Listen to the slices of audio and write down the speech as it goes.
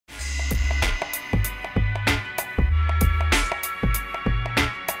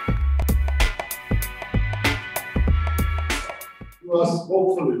us,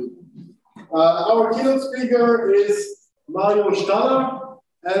 hopefully. Our keynote speaker is Mario Staller,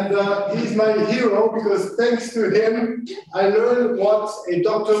 and he's my hero because thanks to him, I learned what a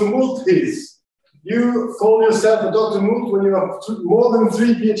Dr. Mult is. You call yourself a Dr. Mult when you have more than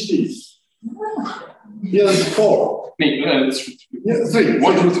 3 PhDs. He has 4. Yeah, 3. 1,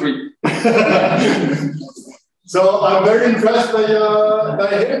 2, 3. So I'm very impressed by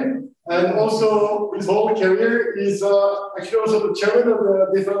him, and also his whole career is actually also the chairman of the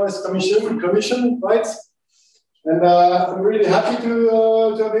Defense Commission, right? And I'm really happy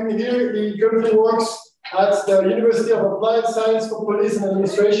to have him here. He currently works at the University of Applied Science for Police and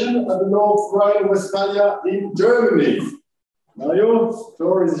Administration at the North Rhine-Westphalia in Germany. Mario, the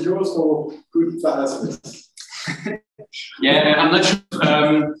floor is yours for good badassness. Yeah, I'm not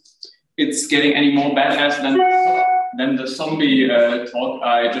sure it's getting any more badass than the zombie talk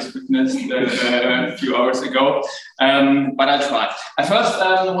I just witnessed a few hours ago, but I'll try. I first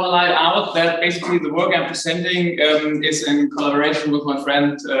want to line out that basically the work I'm presenting is in collaboration with my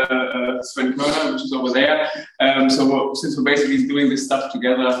friend Sven Körner, which is over there. So since we're basically doing this stuff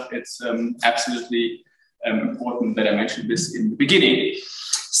together, it's absolutely important that I mention this in the beginning.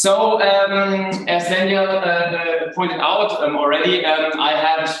 So, as Daniel pointed out already, I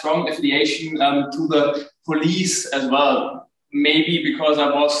have a strong affiliation to the police as well. Maybe because I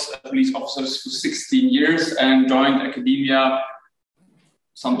was a police officer for 16 years and joined academia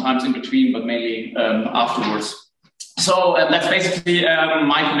sometimes in between, but mainly afterwards. So that's basically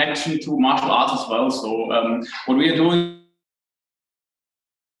my connection to martial arts as well. So what we are doing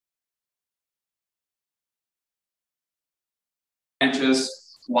is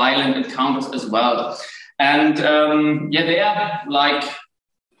violent encounters as well, and yeah, they are like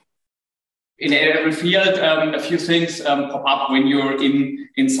in every field. A few things pop up when you're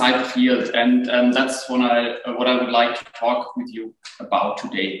inside the field, and that's what I would like to talk with you about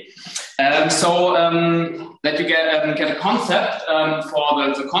today. So that you get a concept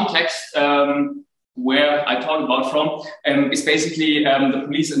for the context where I talk about from is basically the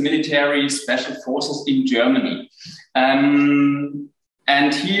police and military special forces in Germany.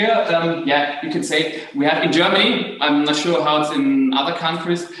 And here, yeah, you could say we have in Germany, I'm not sure how it's in other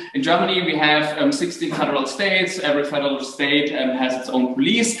countries. In Germany, we have 16 federal states. Every federal state has its own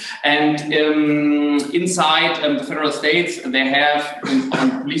police. And inside the federal states, they have, on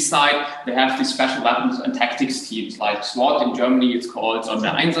the police side, they have these special weapons and tactics teams, like SWAT in Germany, it's called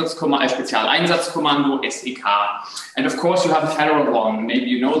Spezialeinsatzkommando, SEK. And of course, you have a federal one. Maybe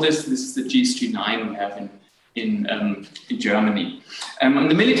you know this. This is the GSG-9 we have in Germany. On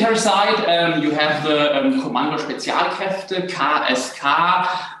the military side, you have the Kommando Spezialkräfte, KSK.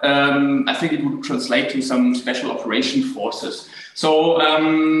 I think it would translate to some special operation forces. So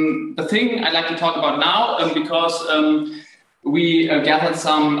the thing I'd like to talk about now, because we gathered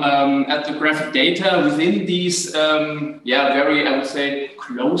some ethnographic data within these, yeah, very, I would say,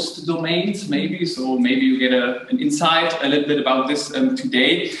 closed domains, maybe. So maybe you get an insight a little bit about this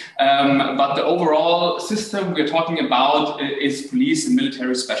today. But the overall system we're talking about is Police and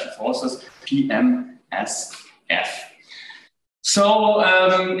Military Special Forces, PMSF. So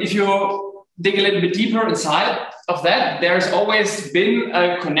if you dig a little bit deeper inside of that, there's always been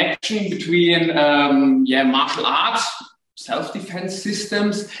a connection between yeah, martial arts, self-defense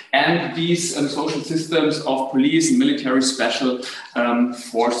systems, and these social systems of police and military special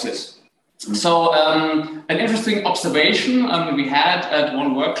forces. So an interesting observation we had at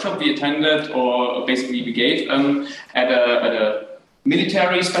one workshop we attended, or basically we gave at a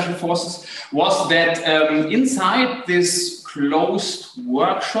military special forces, was that inside this closed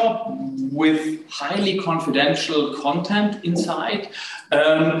workshop with highly confidential content inside,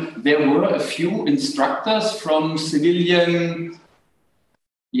 there were a few instructors from civilian,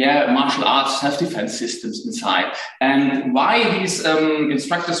 yeah, martial arts self-defense systems inside. And why these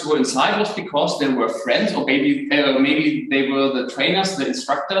instructors were inside was because they were friends, or maybe they were the trainers, the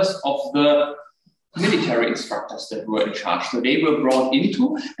instructors of the military instructors that were in charge. So they were brought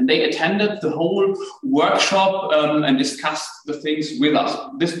into, and they attended the whole workshop and discussed the things with us.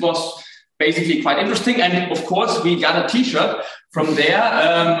 This was basically quite interesting. And of course, we got a t-shirt from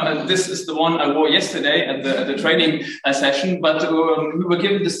there. This is the one I wore yesterday at the training session, but we were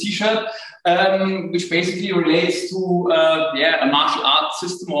given this t-shirt, which basically relates to yeah, a martial art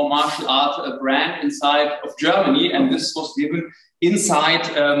system or martial art brand inside of Germany. And this was given inside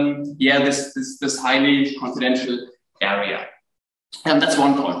yeah, this highly confidential area. And that's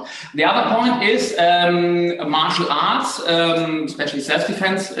one point. The other point is martial arts, especially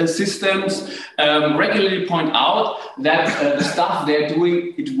self-defense systems, regularly point out that the stuff they're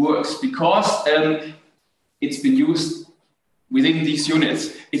doing, it works because it's been used within these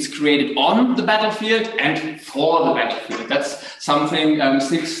units. It's created on the battlefield and for the battlefield. That's something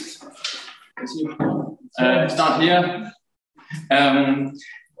it's not here.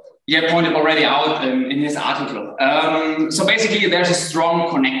 Yeah, pointed already out in his article. So basically, there's a strong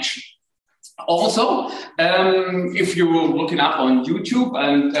connection. Also, if you're looking up on YouTube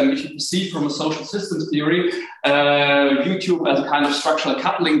and if you see from a social systems theory, YouTube as a kind of structural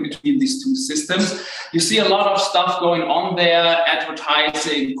coupling between these two systems, you see a lot of stuff going on there,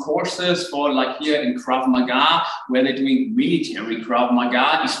 advertising courses for, like here in Krav Maga, where they're doing military Krav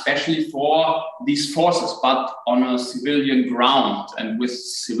Maga, especially for these forces, but on a civilian ground and with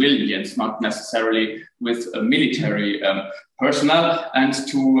civilians, not necessarily with a military personnel. And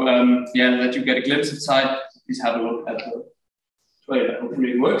to let you get a glimpse inside, please have a look at the trailer.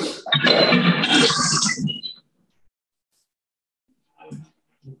 Hopefully it works.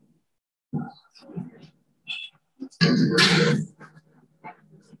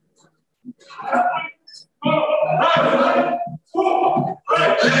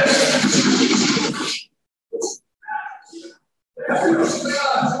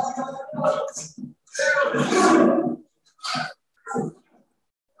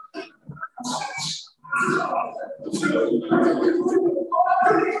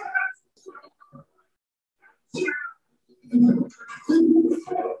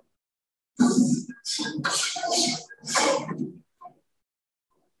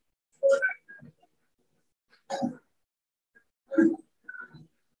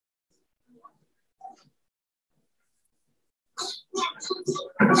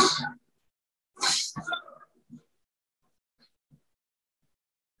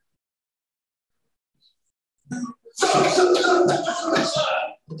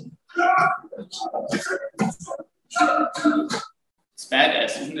 It's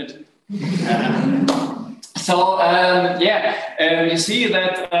badass, isn't it? You see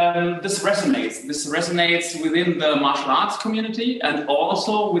that this resonates. This resonates within the martial arts community and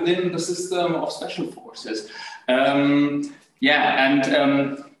also within the system of special forces.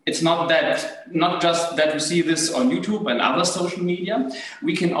 It's not just that we see this on YouTube and other social media.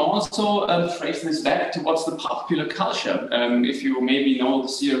 We can also trace this back towards the popular culture. If you maybe know the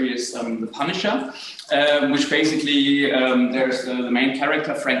series The Punisher, which basically there's the main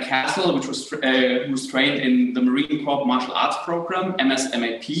character Frank Castle, which was who was trained in the Marine Corps martial arts program,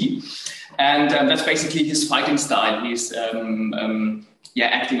 MSMAP, and that's basically his fighting style. He's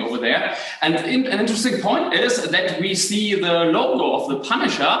acting over there. And an interesting point is that we see the logo of the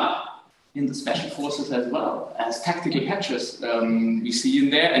Punisher in the special forces as well as tactical patches we see in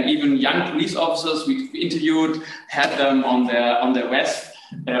there, and even young police officers we interviewed had them on their vest,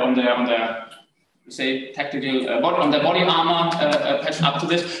 on their say tactical on their body armor patch up to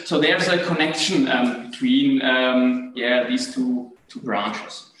this. So there's a connection between these two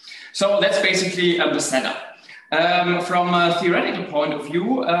branches. So that's basically the setup. From a theoretical point of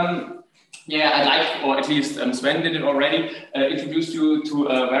view, I'd like, or at least Sven did it already, introduce you to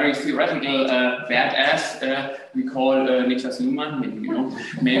a very theoretical badass we call Niklas Luhmann.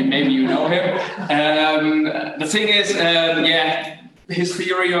 Maybe you know him. The thing is, his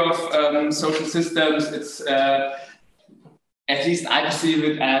theory of social systems, it's at least I perceive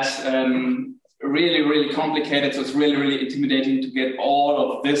it as really, really complicated. So it's really, really intimidating to get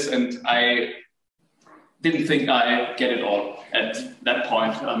all of this, and I didn't think I get it all at that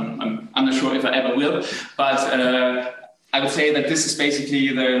point. I'm not sure if I ever will, but I would say that this is basically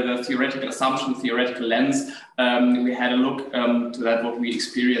the theoretical assumption, theoretical lens. We had a look to that, what we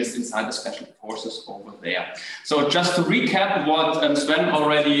experienced inside the special forces over there. So just to recap what Sven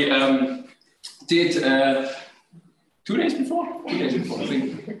already did 2 days before, I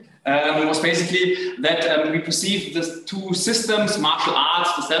think. Was basically that we perceive the two systems, martial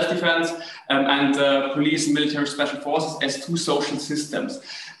arts, the self-defense, and police and military special forces, as two social systems.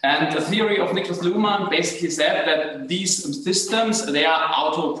 And the theory of Niklas Luhmann basically said that these systems, they are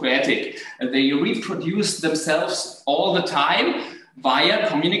autopoietic. They reproduce themselves all the time via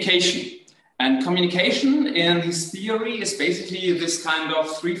communication. And communication in his theory is basically this kind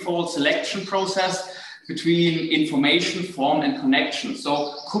of threefold selection process between information, form, and connection.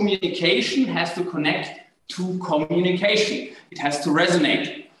 So communication has to connect to communication. It has to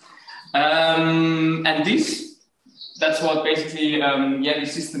resonate. And that's what basically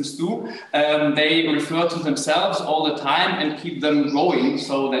these systems do. They refer to themselves all the time and keep them going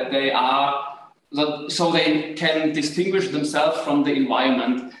so that they can distinguish themselves from the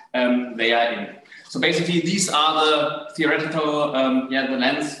environment they are in. So basically, these are the theoretical, the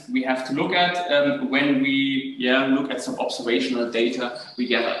lens we have to look at when we look at some observational data we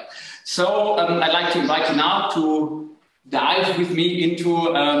gather. So I'd like to invite you now to dive with me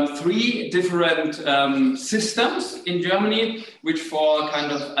into 3 different systems in Germany, which for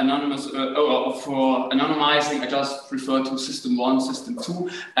kind of anonymous for anonymizing, I just refer to system 1, system 2,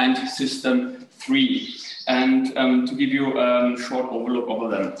 and system 3. And to give you a short overlook over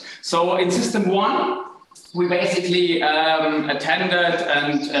them. So in system 1, we basically attended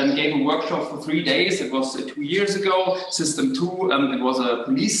and gave a workshop for 3 days. It was 2 years ago. System 2, it was a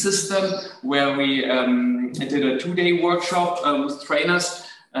police system where we did a 2-day workshop with trainers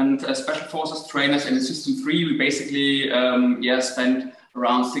and special forces trainers. And in system 3, we basically spent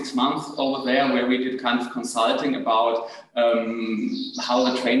around 6 months over there, where we did kind of consulting about how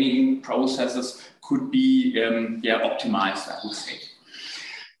the training processes could be optimized, I would say.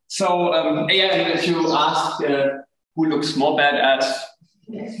 So, if you ask who looks more badass,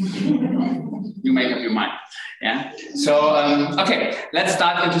 you make up your mind. Yeah. So, okay, let's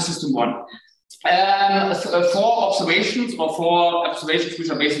start into system 1. 4 observations which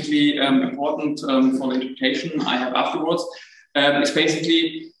are basically important for the interpretation I have afterwards. It's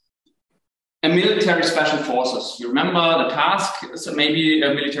basically a military special forces. You remember the task so maybe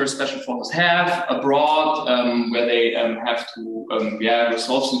military special forces have abroad, where they have to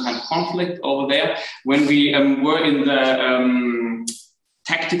resolve some kind of conflict over there. When we were in the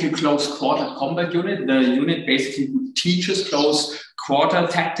tactical close quarter combat unit, the unit basically teaches close quarter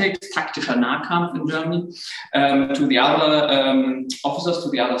tactics, taktischer Nahkampf in Germany, to the other officers, to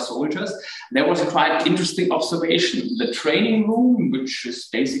the other soldiers. There was a quite interesting observation. The training room, which is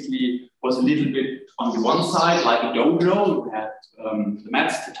basically was a little bit on the one side like a dojo. We had the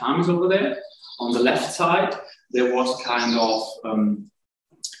mats, tatamis over there. On the left side, there was kind of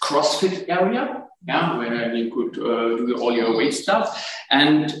CrossFit area, where you could do all your weight stuff.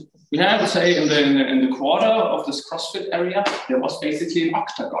 And I would say in the quarter of this CrossFit area, there was basically an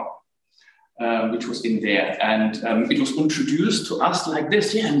octagon, which was in there. And it was introduced to us like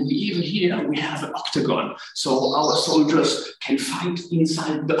this. Yeah, and even here we have an octagon. So our soldiers can fight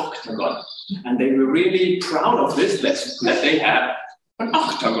inside the octagon. And they were really proud of this, that they have an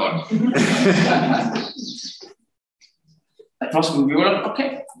octagon. That was when we were like,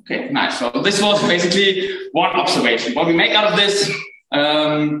 okay, nice. So this was basically one observation. What we make out of this,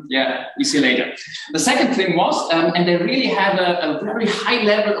 we see later. The second thing was, and they really have a very high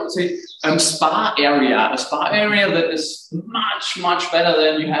level, I would say, spa area, a spa area that is much better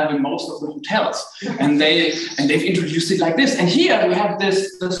than you have in most of the hotels. And they've introduced it like this. And here we have the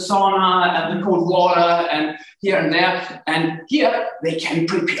sauna and the cold water and here and there. And here they can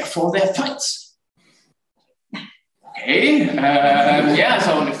prepare for their fights. Okay,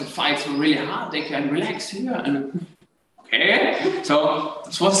 so if the fights were really hard, they can relax here. And okay, so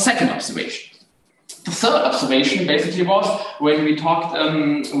this was the second observation. The third observation basically was when we talked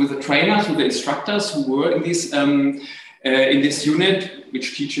with the trainers, with the instructors who were in this unit,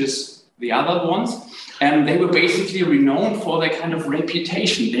 which teaches the other ones, and they were basically renowned for their kind of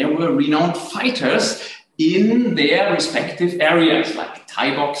reputation. They were renowned fighters in their respective areas, like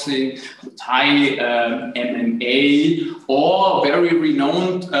Thai boxing, Thai MMA, or very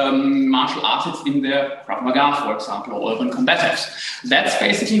renowned martial artists in their Krav Maga, for example, or urban combatives. That's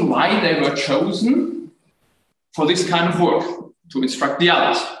basically why they were chosen for this kind of work, to instruct the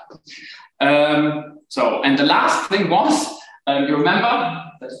others. And the last thing was, you remember,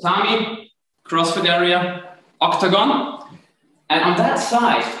 the tatami, CrossFit area, octagon, and on that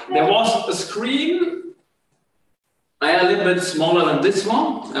side, there was a screen a little bit smaller than this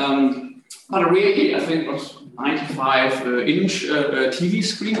one, but really, I think it was 95-inch TV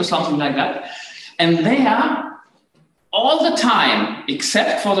screen or something like that. And there, all the time,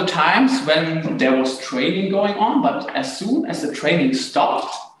 except for the times when there was training going on, but as soon as the training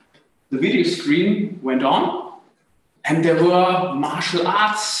stopped, the video screen went on, and there were martial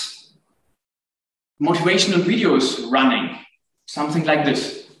arts motivational videos running, something like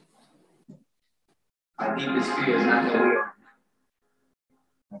this. Our deepest fear is not that we are.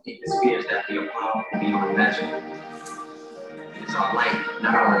 Our deepest fear is that we are powerful beyond measure. It is our light,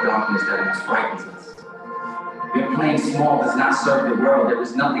 not our darkness, that frightens us. Your playing small does not serve the world. There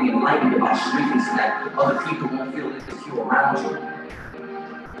is nothing enlightened about shrinking so that other people won't feel insecure around you.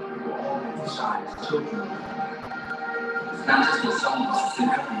 We were all meant to shine as children. It's not just for some of us, it's in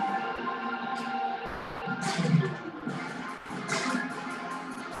everyone.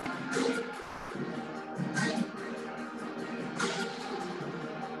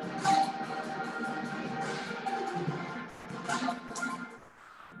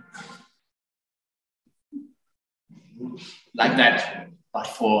 Like that, but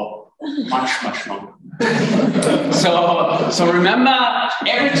for much longer. So remember,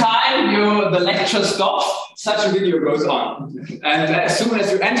 every time the lecture stops, such a video goes on. And as soon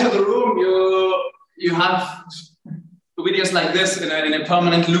as you enter the room, you have videos like this in a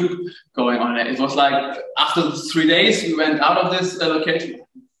permanent loop going on. It was like after 3 days, we went out of this location.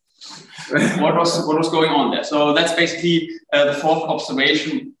 What was going on there? So that's basically the fourth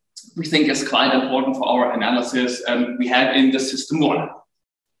observation we think is quite important for our analysis we had in the system 1.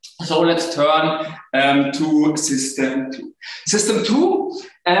 So let's turn to system 2. System 2,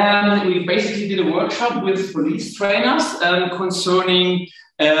 we basically did a workshop with police trainers concerning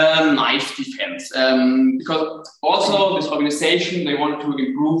knife defense. Because also this organization, they wanted to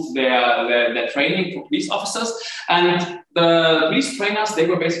improve their training for police officers. And the police trainers, they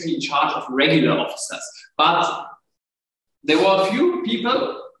were basically in charge of regular officers. But there were a few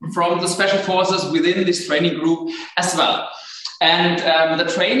people from the special forces within this training group as well. And the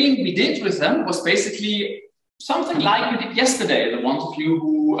training we did with them was basically something like we did yesterday, the ones of you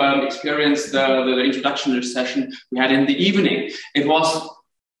who experienced the introductory session we had in the evening. It was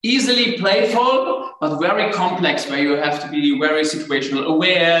easily playful, but very complex, where you have to be very situational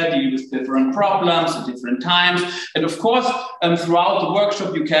aware, deal with different problems at different times. And of course, throughout the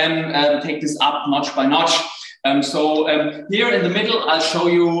workshop, you can take this up notch by notch. So here in the middle, I'll show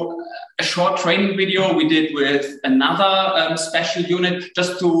you a short training video we did with another special unit,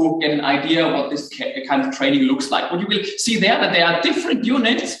 just to get an idea what this kind of training looks like. What you will see there, that there are different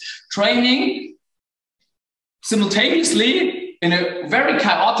units training simultaneously in a very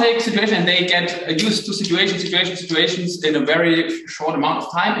chaotic situation, and they get used to situations in a very short amount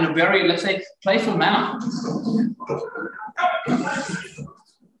of time, in a very, let's say, playful manner.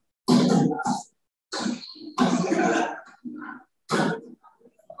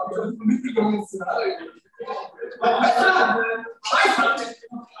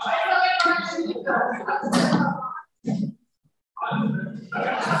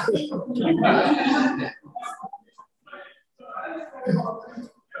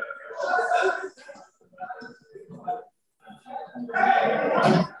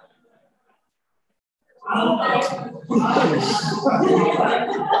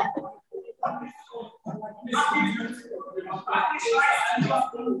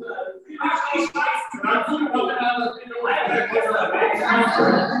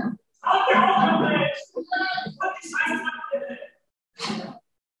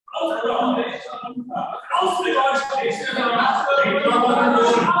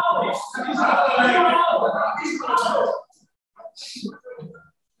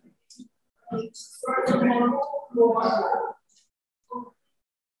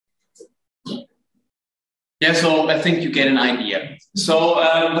 Yeah, so I think you get an idea. So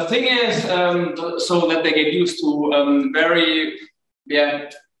the thing is, so that they get used to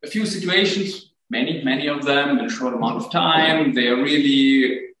a few situations, many of them in a short amount of time. They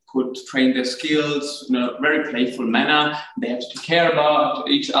really could train their skills in a very playful manner. They have to care about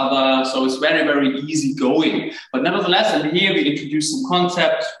each other. So it's very easy going. But nevertheless, and here we introduced some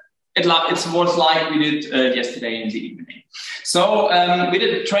concepts. It was like we did yesterday in the evening. So we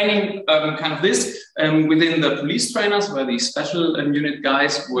did training kind of this within the police trainers, where the special unit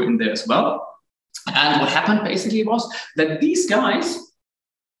guys were in there as well. And what happened basically was that these guys,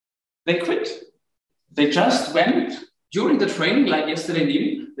 they quit. They just went during the training, like yesterday in the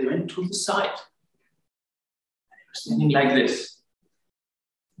evening, they went to the side. They were standing like this.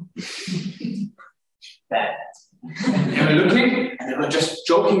 Bad. They were looking, and they were just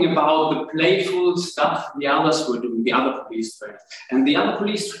joking about the playful stuff the others were doing, the other police trainers. And the other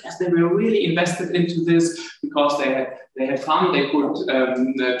police trainers, they were really invested into this because they had fun. They could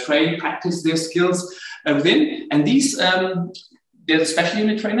practice their skills within. And these the special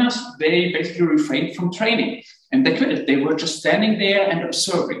unit trainers, they basically refrained from training. And they couldn't. They were just standing there and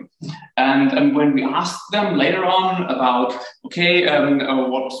observing. And when we asked them later on about, okay,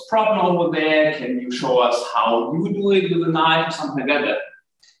 what was the problem over there? Can you show us how you do it with a knife or something like that?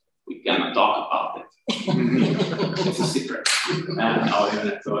 We cannot talk about it. It's a secret.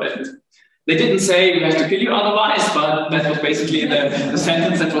 They didn't say we have to kill you otherwise, but that was basically the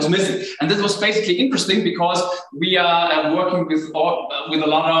sentence that was missing. And this was basically interesting because we are working with a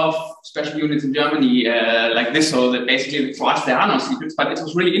lot of special units in Germany like this. So that basically for us there are no secrets, but it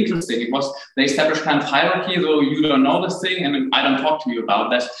was really interesting. They established kind of hierarchy, so you don't know this thing, and I don't talk to you about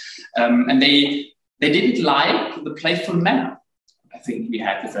that. And they didn't like the playful manner I think we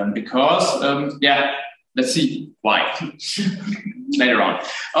had with them because let's see why later on.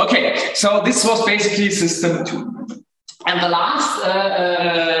 Okay, so this was basically system 2. And the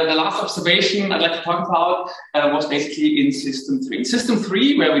last observation I'd like to talk about was basically in System 3. In System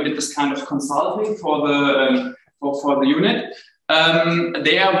 3, where we did this kind of consulting for the unit,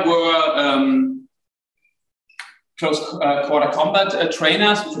 there were close quarter combat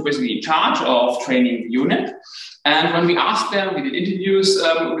trainers, which were basically in charge of training the unit. And when we asked them, we did interviews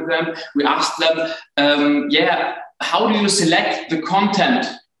with them, we asked them, yeah, how do you select the content,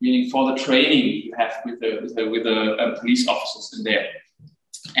 meaning for the training you have with the police officers in there?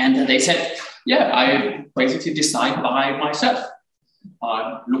 And they said, yeah, I basically decide by myself.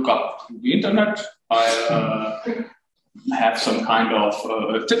 I look up the internet, I have some kind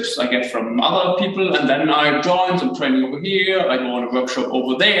of tips I get from other people, and then I join some training over here, I go on a workshop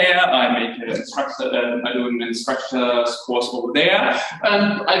over there, I make an instructor, I do an instructor's course over there,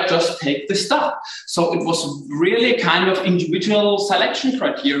 and I just take the stuff. So it was really kind of individual selection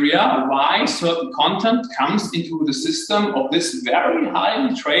criteria why certain content comes into the system of this very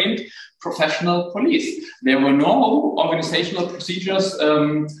highly trained professional police. There were no organizational procedures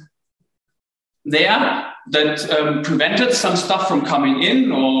there that prevented some stuff from coming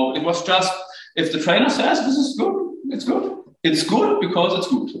in, or it was just, if the trainer says this is good, it's good. It's good because it's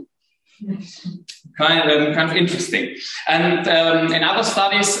good. Kind of interesting. And in other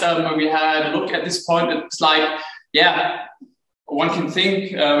studies, when we had a look at this point, it's like, yeah, one can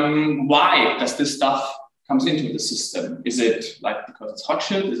think, why does this stuff comes into the system? Is it like because it's hot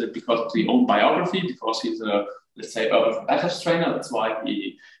shit? Is it because of his own biography? Because he's a, let's say, urban combatives trainer, that's why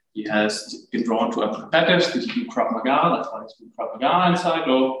he has been drawn to urban combatives. Did he do Krav Maga? That's why he's doing Krav Maga inside.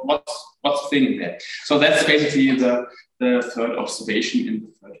 Or what's the thing there? So that's basically the third observation in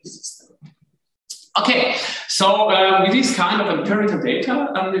the third system. Okay, so with these kind of empirical data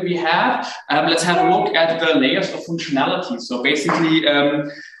that we have, let's have a look at the layers of functionality. So basically,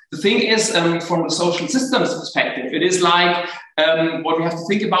 the thing is, from the social systems perspective, it is like what we have to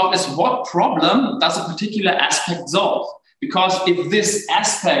think about is what problem does a particular aspect solve? Because if this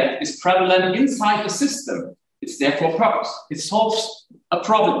aspect is prevalent inside the system, it's there for a purpose. It solves a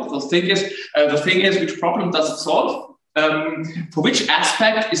problem. The thing is, which problem does it solve? For which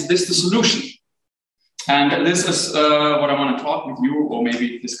aspect is this the solution? And this is what I want to talk with you, or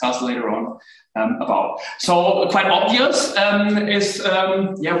maybe discuss later on about. So quite obvious is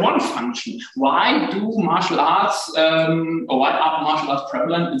one function. Why do martial arts, or why are martial arts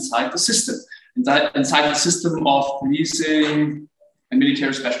prevalent inside the system? Inside the system of policing and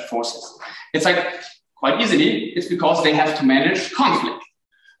military special forces. It's like, quite easily, it's because they have to manage conflict.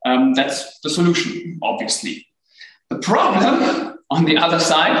 That's the solution, obviously. The problem, on the other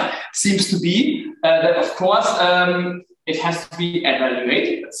side, seems to be that, of course, it has to be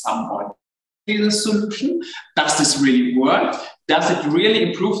evaluated at some point. The solution, does this really work? Does it really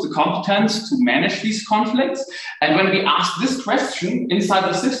improve the competence to manage these conflicts? And when we asked this question inside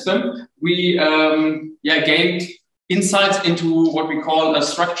the system, we gained insights into what we call a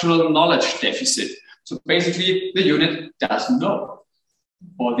structural knowledge deficit. So basically, the unit doesn't know.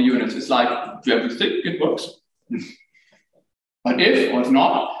 Or the unit is like, do you think it works? But if or if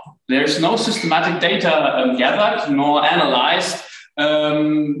not, there's no systematic data gathered nor analyzed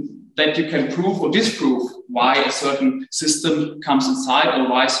that you can prove or disprove why a certain system comes inside or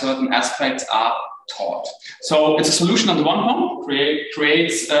why certain aspects are taught. So it's a solution on the one hand,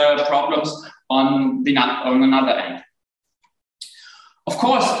 creates problems on another end. Of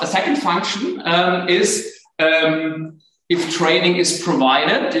course, a second function is if training is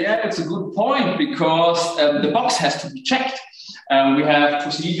provided. Yeah, it's a good point because the box has to be checked. We have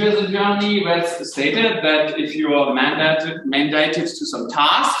procedures in Germany where it's stated that if you are mandated to some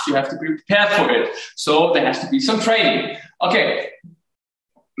tasks, you have to be prepared for it. So there has to be some training. Okay,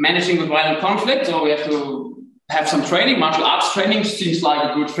 managing with violent conflict, so we have to have some training. Martial arts training seems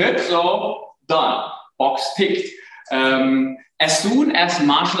like a good fit, so done, box ticked. As soon as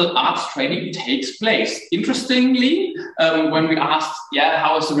martial arts training takes place. Interestingly, when we asked,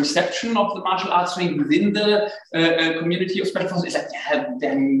 how is the reception of the martial arts training within the community of special forces, it's like,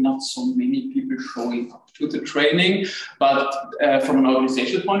 there are not so many people showing up to the training, but from an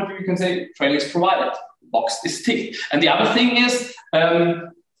organizational point of view, you can say training is provided, box is ticked. And the other thing is,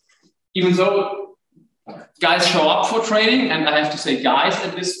 even though guys show up for training, and I have to say guys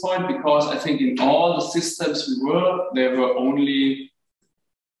at this point, because I think in all the systems there were only,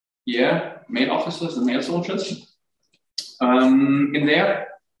 male officers and male soldiers in there.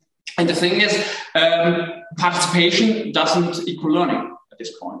 And the thing is, participation doesn't equal learning at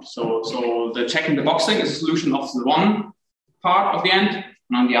this point. So the checking the boxing is a solution of the one part of the end,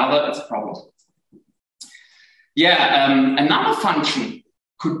 and on the other, it's a problem. Another function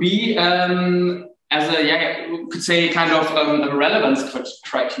could be as a, yeah, we could say kind of a relevance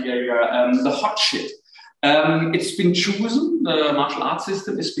criteria, the hot shit. It's been chosen, the martial arts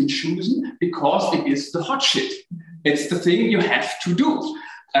system has been chosen because it is the hot shit. It's the thing you have to do.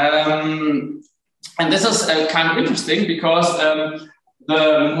 And this is kind of interesting because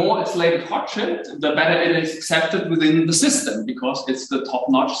the more it's labeled hot shit, the better it is accepted within the system because it's the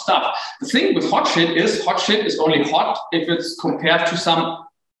top-notch stuff. The thing with hot shit is only hot if it's compared to some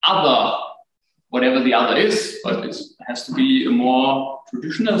other, whatever the other is, but it has to be a more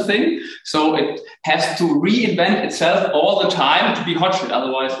traditional thing. So it has to reinvent itself all the time to be hot shit.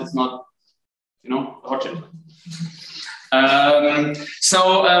 Otherwise, it's not, you know, hot shit.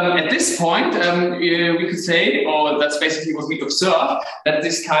 So at this point, we could say, or that's basically what we observe, that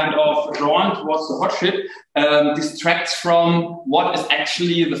this kind of drawing towards the hot shit distracts from what is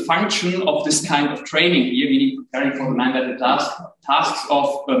actually the function of this kind of training here, meaning preparing for the mandated tasks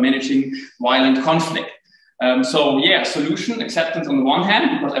of managing violent conflict. So yeah, solution acceptance on the one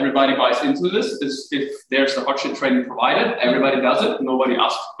hand, because everybody buys into this, is if there's the hot shit training provided, everybody does it, nobody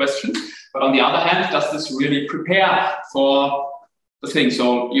asks questions. But on the other hand, does this really prepare for the thing?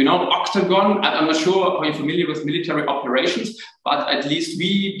 So, you know, Octagon, I'm not sure how you're familiar with military operations, but at least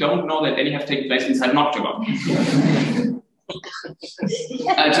we don't know that any have taken place inside an Octagon.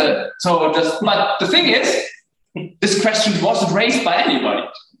 But the thing is, this question wasn't raised by anybody.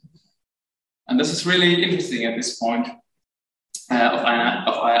 And this is really interesting at this point of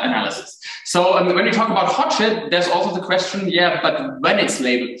our analysis. So when we talk about hot shit, there's also the question, yeah, but when it's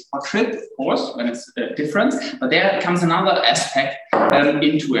labeled hot shit, of course, when it's different, but there comes another aspect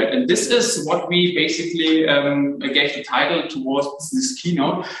into it. And this is what we basically gave the title towards this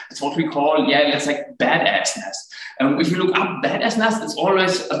keynote. It's what we call, yeah, let's say badassness. If you look up badassness, it's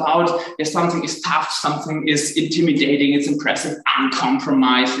always about, yeah, something is tough, something is intimidating, it's impressive,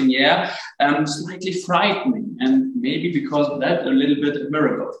 uncompromising, yeah, slightly frightening, and maybe because of that, a little bit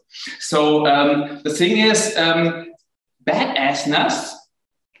admirable. So the thing is, badassness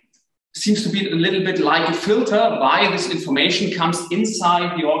seems to be a little bit like a filter why this information comes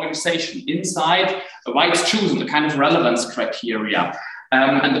inside the organization, inside why it's chosen, a kind of relevance criteria.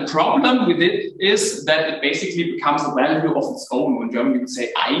 And the problem with it is that it basically becomes a value of its own. In German, we would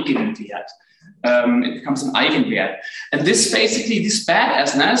say Eigenwert. It becomes an Eigenwert. And this basically, this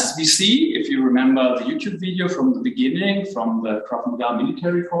badassness, we see, if you remember the YouTube video from the beginning, from the Prof Mario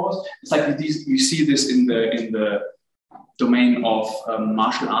military course, it's like we see this in the domain of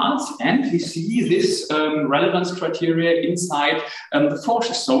martial arts, and we see this relevance criteria inside the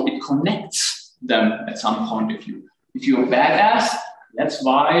forces. So it connects them at some point. If you're a badass, that's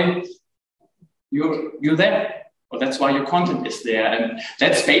why you're there, or that's why your content is there. And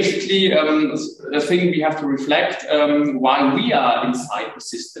that's basically the thing we have to reflect why we are inside the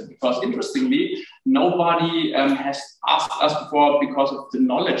system. Because interestingly, nobody has asked us before because of the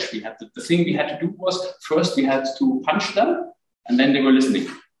knowledge we had. The thing we had to do was, first we had to punch them, and then they were listening.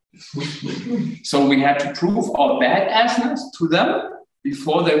 So we had to prove our badassness to them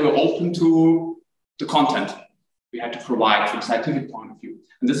before they were open to the content we had to provide from a scientific point of view.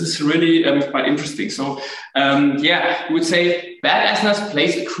 And this is really quite interesting. So yeah, we would say badassness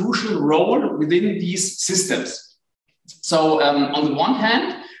plays a crucial role within these systems. So on the one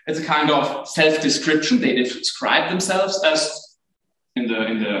hand, it's a kind of self-description. They describe themselves as in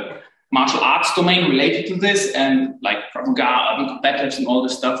the martial arts domain related to this, and like urban combatives and all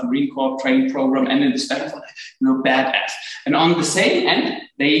this stuff, Marine Corps training program, and in the special, you're badass. And on the same end,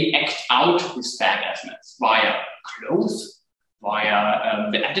 they act out this badassness via clothes, via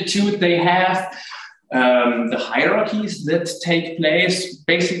the attitude they have, the hierarchies that take place,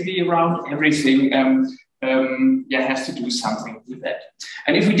 basically around everything. Yeah, has to do something with that.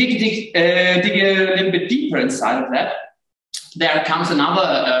 And if we dig a little bit deeper inside of that, there comes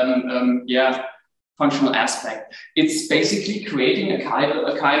another functional aspect. It's basically creating a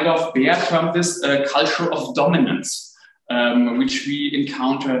kind of, Bear termed this culture of dominance, which we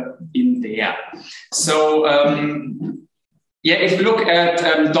encounter in there. So yeah, if you look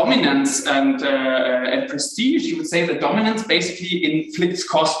at dominance and prestige, you would say that dominance basically inflicts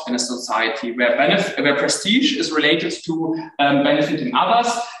cost in a society, where prestige is related to benefiting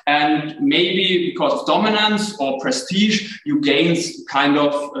others, and maybe because of dominance or prestige, you gain kind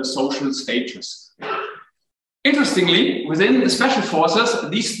of social status. Interestingly, within the special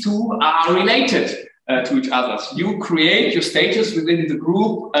forces, these two are related to each other. You create your status within the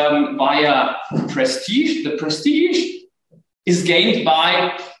group via prestige. The prestige is gained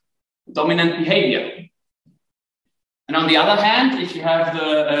by dominant behavior. And on the other hand, if you have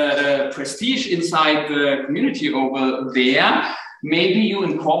the prestige inside the community over there, maybe you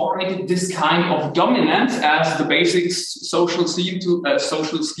incorporated this kind of dominance as the basic social scheme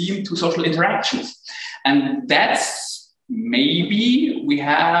to social interactions. And that's maybe we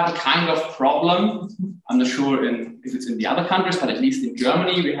have a kind of problem. I'm not sure if it's in the other countries, but at least in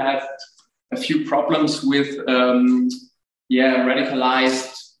Germany, we have a few problems with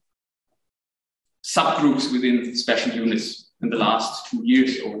radicalized subgroups within special units in the last 2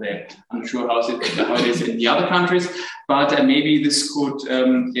 years over there. I'm not sure how it is in the other countries, but maybe this could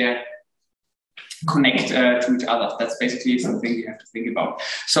connect to each other. That's basically something we have to think about.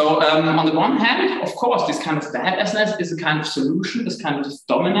 So on the one hand, of course, this kind of badassness is a kind of solution, this kind of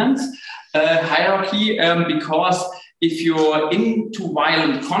dominance hierarchy, because if you're into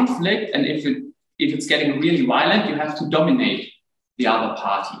violent conflict and if it's getting really violent, you have to dominate the other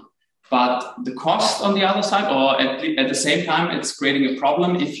party. But the cost on the other side, or at the same time, it's creating a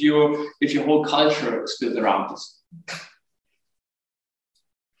problem if your whole culture is built around this.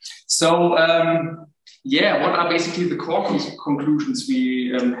 So, what are basically the core conclusions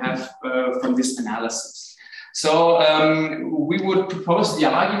we have from this analysis? So we would propose the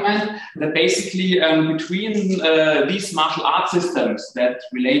argument that basically between these martial arts systems that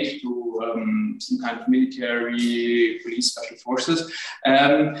relate to some kind of military, police, special forces,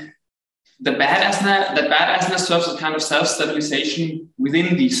 the badassness serves as a kind of self-stabilization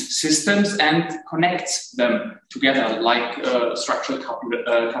within these systems and connects them together like structural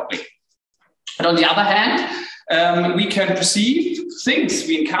coupling. But on the other hand, we can perceive things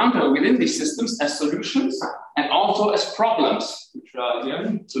we encounter within these systems as solutions and also as problems, which are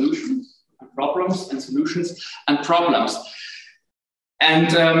solutions and problems and solutions and problems.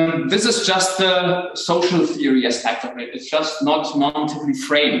 And this is just the social theory aspect of it. It's just not normatively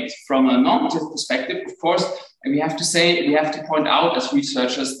framed. From a normative perspective, of course, we have to point out as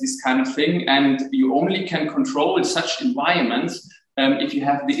researchers this kind of thing, and you only can control such environments if you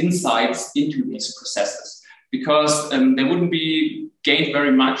have the insights into these processes. Because they wouldn't be gained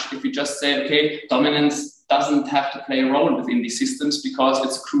very much if we just say, okay, dominance doesn't have to play a role within these systems because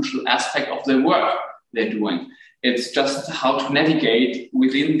it's a crucial aspect of the work they're doing. It's just how to navigate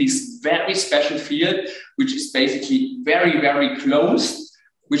within this very special field, which is basically very, very closed,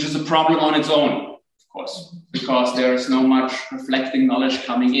 which is a problem on its own, of course, because there is no much reflecting knowledge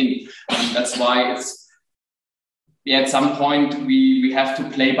coming in. And that's why it's, at some point, we have to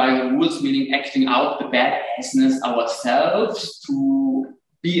play by the rules, meaning acting out the badassness ourselves to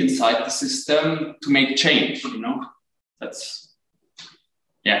be inside the system to make change, That's,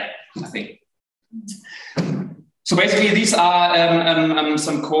 I think. So basically, these are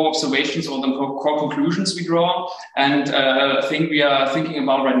some core observations or the core conclusions we draw. And a thing we are thinking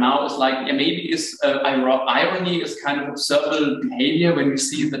about right now is like, maybe irony is kind of observable behavior when we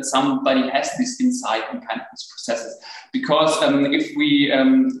see that somebody has this insight in kind of these processes. Because if we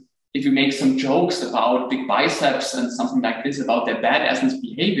make some jokes about big biceps and something like this about their badassness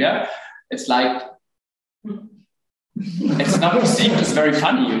behavior, it's like, it's not perceived as very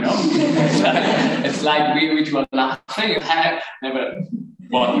funny, It's like we were laughing. Never.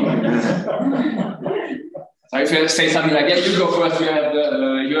 What? So if you say something like, you go first, you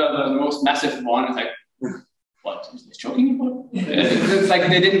are the most massive one. It's like, what? Is this joking about? It's like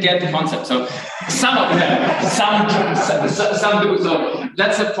they didn't get the concept. So some of them, some do. So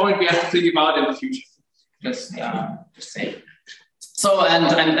that's the point we have to think about in the future. Just say. So and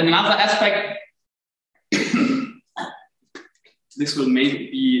another aspect. This will maybe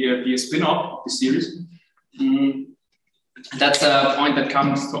be a spin-off of the series. That's a point that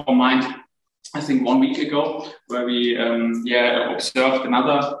comes to our mind, I think, 1 week ago, where we observed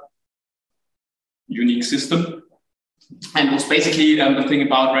another unique system. And it was basically the thing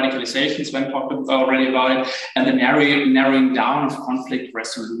about radicalization, Sven talked already about it, and the narrowing down of conflict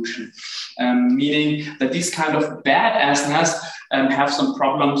resolution, meaning that these kind of badassness have some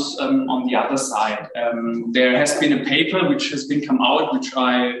problems on the other side. There has been a paper which has been come out, which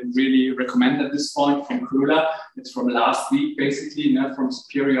I really recommend at this point, from Köhler. It's from last week, basically, from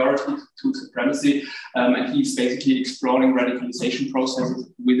superiority to supremacy. And he's basically exploring radicalization processes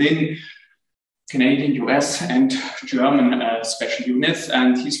within Canadian, US, and German special units.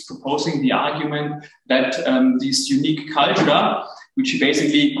 And he's proposing the argument that this unique culture, which he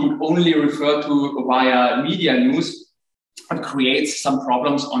basically could only refer to via media news, creates some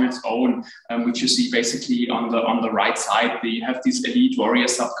problems on its own, which you see basically on the right side. You have this elite warrior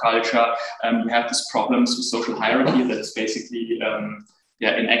subculture. You have these problems with social hierarchy that is basically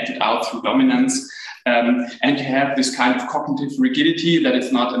enacted out through dominance. And you have this kind of cognitive rigidity that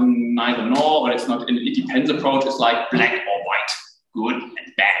it's not a neither nor, or it's not an it depends approach. It's like black or white, good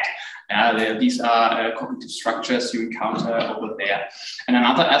and bad. yeah, these are cognitive structures you encounter over there. And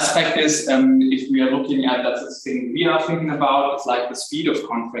another aspect is, if we are looking at that thing we are thinking about, it's like the speed of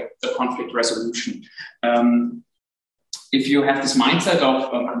conflict resolution. If you have this mindset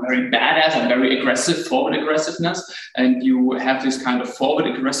of I'm very badass, I'm very aggressive, forward aggressiveness, and you have this kind of forward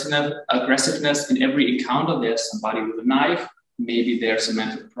aggressiveness in every encounter, there's somebody with a knife, maybe there's a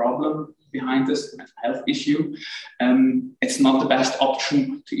mental problem behind this, mental health issue. It's not the best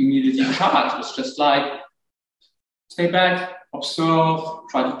option to immediately charge. It's just like, stay back, observe,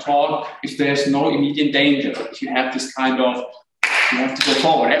 try to talk. If there's no immediate danger, if you have this kind of, you have to go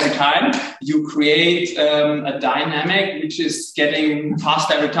forward every time, you create a dynamic which is getting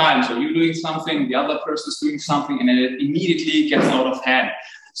faster every time. So you're doing something, the other person is doing something, and it immediately gets out of hand.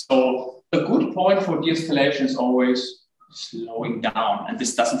 So a good point for de-escalation is always slowing down, and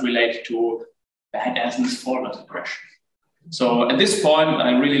this doesn't relate to badassness, forward aggression. So at this point,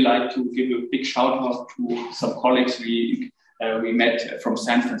 I really like to give a big shout out to some colleagues we met from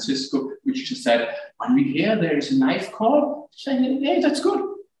San Francisco, which just said, when we hear there is a knife call, say, hey, that's good.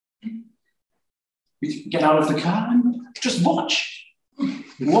 We get out of the car and just watch,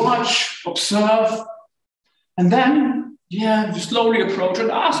 observe, and then you slowly approach and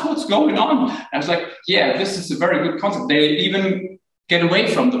ask what's going on. And I was like, yeah, this is a very good concept. They even get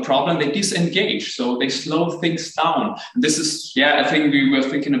away from the problem, they disengage, so they slow things down. And this is, I think we were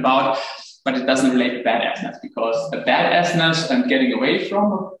thinking about, but it doesn't relate to badassness, because a badassness and getting away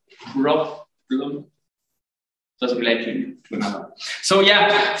from a problem doesn't relate to another. So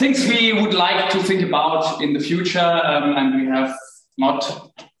things we would like to think about in the future, and we have not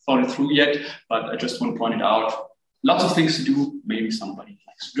thought it through yet, but I just want to point it out. Lots of things to do, maybe somebody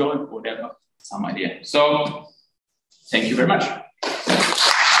likes to join, whatever, some idea. So, thank you very much.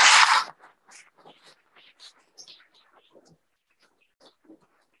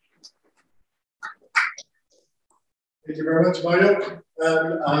 Thank you very much, Mario.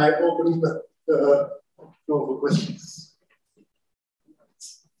 And I open the floor for questions.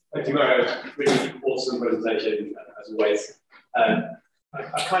 Thank you, Mario. Really awesome presentation, as always.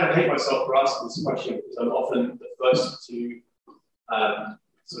 I kind of hate myself for asking this question because I'm often the first to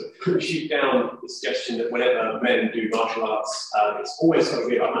sort of shoot down the suggestion that whenever men do martial arts, it's always got to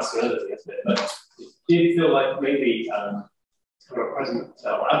be about masculinity, isn't it? But do you feel like maybe kind of a present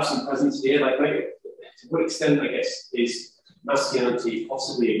or absent presence here? Like maybe to what extent, I guess, is masculinity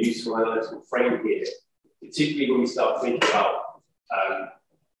possibly a useful analytical frame here, particularly when we start thinking about,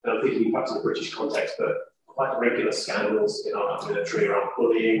 and I'm thinking perhaps in a British context, but quite regular scandals in our military around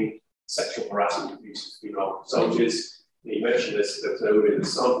bullying, sexual harassment, abuse of female soldiers. You mentioned this, that over in the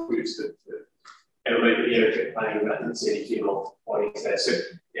sample groups that MMA video kept playing, I didn't see any female bodies there. So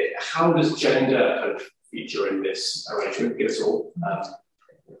how does gender kind of feature in this arrangement? Give us all.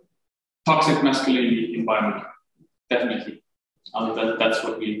 Toxic masculinity environment, definitely. That's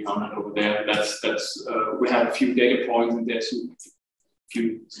what we encountered over there. That's we have a few data points, and there's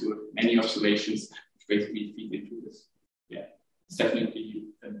many observations basically feed into this. Yeah, it's definitely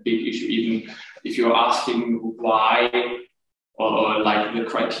a big issue. Even if you're asking why or like the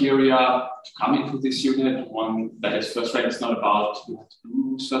criteria to come into this unit, one that is first rank is not about you have to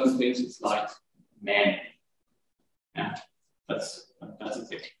do certain things. It's like man. Yeah, that's the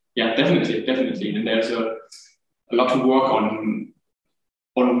thing. Yeah, definitely. And there's a lot to work on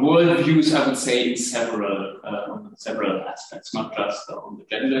worldviews, I would say, in several aspects, not just on the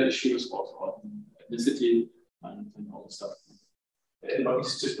gender issues, also on ethnicity and all the stuff. And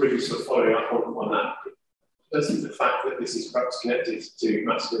just briefly sort of following up on that, doesn't the fact that this is perhaps connected to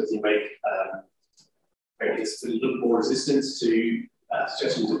masculinity make us a little more resistance to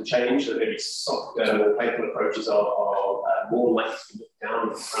suggestions of change, that maybe softer, more playful approaches are more likely to look down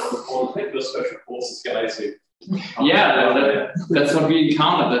on particular special forces guys who that's what we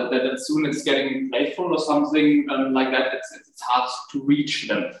encountered, that as soon as it's getting playful or something like that, it's hard to reach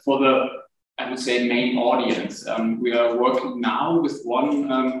them for the, I would say, main audience. We are working now with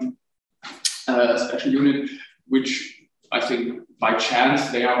one special unit, which I think by chance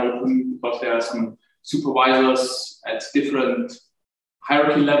they are open because there are some supervisors at different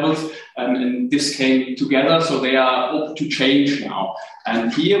hierarchy levels, and this came together, so they are open to change now.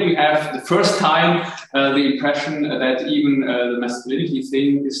 And here we have the first time the impression that even the masculinity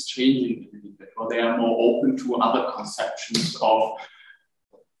thing is changing a little bit, or they are more open to other conceptions of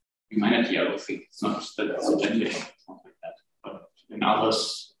humanity. I would think it's not just that it's a gender, something like that, but in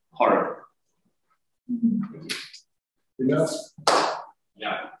others, horror. Yes.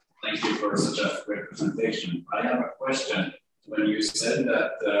 Yeah, thank you for such a great presentation. I have a question. When you said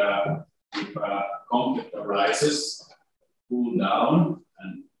that if conflict arises, cool down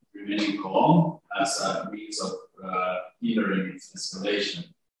and remaining gong as a means of hindering escalation.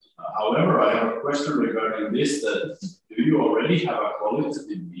 However, I have a question regarding this, that do you already have a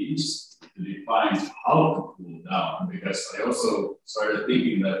qualitative means to define how to cool down? Because I also started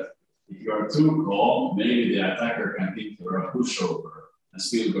thinking that if you are too calm, maybe the attacker can think you're a pushover and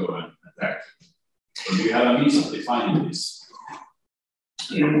still go and attack. So do you have a means of defining this?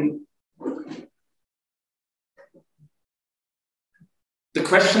 The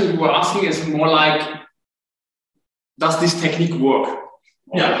question you were asking is more like, does this technique work?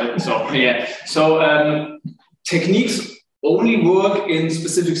 Yeah. So techniques only work in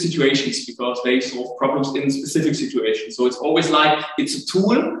specific situations because they solve problems in specific situations. So it's always like it's a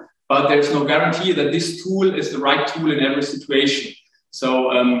tool, but there's no guarantee that this tool is the right tool in every situation.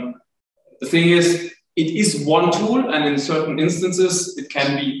 So the thing is, it is one tool, and in certain instances it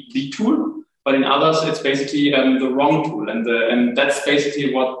can be the tool, but in others it's basically the wrong tool, and that's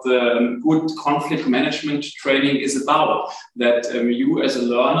basically what the good conflict management training is about. That you as a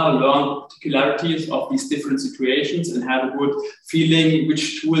learner learn particularities of these different situations and have a good feeling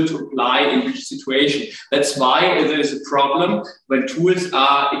which tool to apply in which situation. That's why there is a problem when tools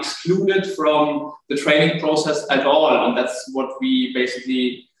are excluded from the training process at all, and that's what we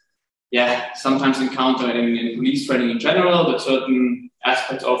basically sometimes encounter in police training in general, that certain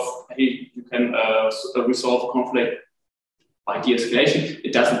aspects of, hey, you can resolve a conflict by de-escalation.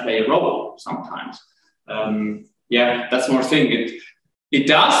 It doesn't play a role sometimes. That's more thing. It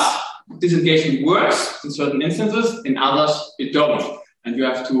does, disengagement works in certain instances, in others it don't. And you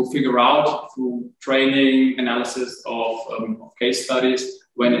have to figure out through training, analysis of case studies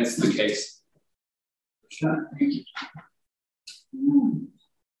when it's the case. Sure. Thank you.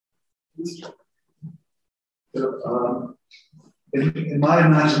 So, in my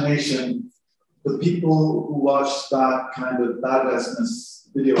imagination, the people who watch that kind of badassness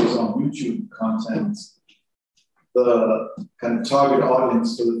videos on YouTube content, the kind of target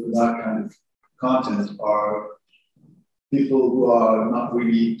audience for that kind of content are people who are not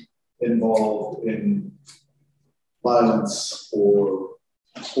really involved in violence or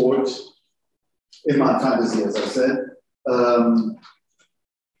sport, in my fantasy, as I said.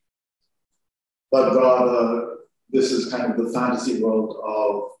 But rather, this is kind of the fantasy world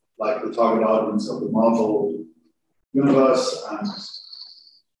of like the target audience of the Marvel universe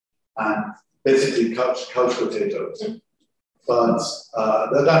and basically couch potatoes. But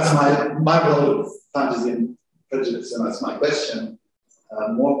that's my world of fantasy and prejudice, and that's my question.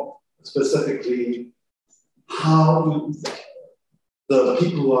 More specifically, how do the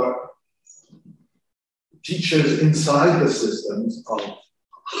people who are teachers inside the systems of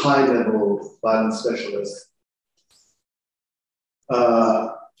high-level violence specialists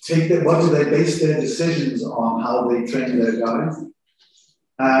what do they base their decisions on, how they train their guys,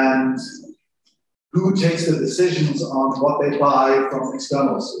 and who takes the decisions on what they buy from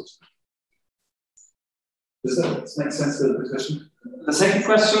external sources? Does that make sense to the question? The second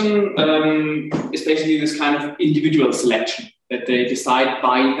question is basically this kind of individual selection that they decide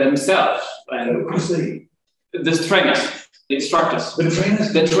by themselves. And the trainers, the instructors. The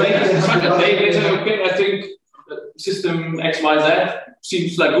trainers? The trainers. They say, okay, I think system XYZ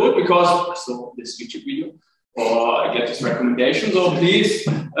seems like good because I saw this YouTube video or I get this recommendation, so please,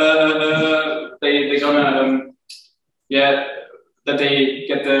 they're gonna, that they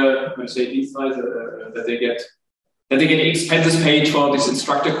get the, that they get the expenses paid for this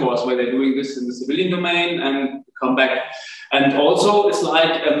instructor course where they're doing this in the civilian domain and come back. And also, it's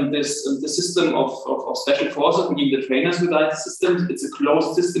like the system of special forces, meaning the trainers who guide the system, it's a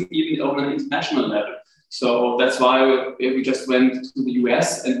closed system even on an international level. So that's why we just went to the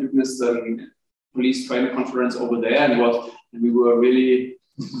US and witnessed the police training conference over there, and we were really,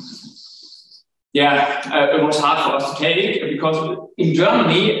 it was hard for us to take, because in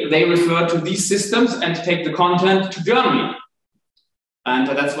Germany, they refer to these systems and take the content to Germany. And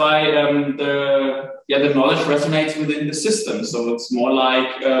that's why the knowledge resonates within the system. So it's more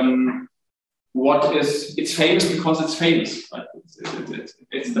like it's famous because it's famous. Right?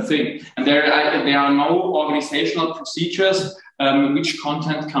 It's the thing. And there are no organizational procedures which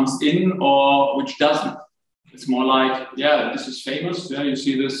content comes in or which doesn't. It's more like, this is famous. Yeah, you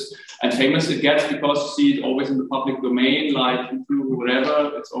see this, and famous it gets because you see it always in the public domain, like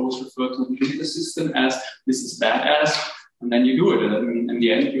whatever. It's always referred to within the system as this is badass, and then you do it, and in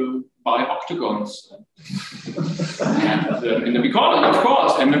the end you buy octagons. And because, of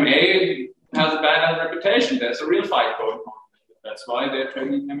course, MMA has a bad reputation. There's a real fight going on. That's why they're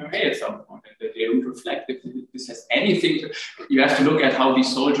training MMA at some point. And they don't reflect if this has anything to. You have to look at how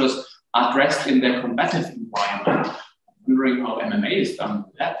these soldiers are dressed in their combative environment. Wondering how MMA is done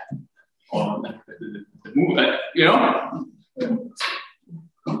with that. or the move, you know.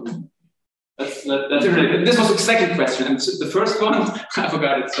 That's really, this was the second question, and the first one I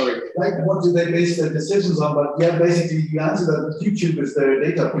forgot it. Sorry. Like, what do they base their decisions on? But yeah, basically, you answer that YouTube is their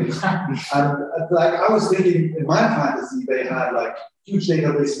database. And like, I was thinking in my fantasy, they had like huge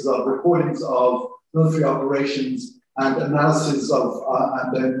databases of recordings of military operations and analysis of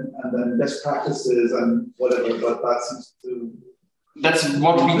and then best practices and whatever. But that seems to. That's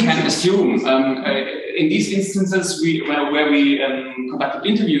what we can assume. In these instances, where we conducted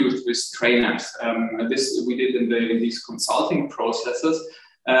interviews with trainers, this we did in these consulting processes.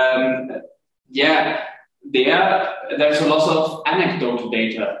 Yeah, there's a lot of anecdotal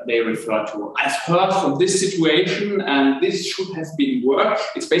data they refer to. I've heard from this situation, and this should have been worked.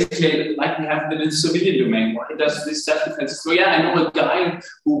 It's basically like we have in the civilian domain. Why does this self-defense? So yeah, I know a guy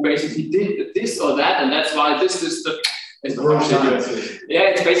who basically did this or that, and that's why this is the.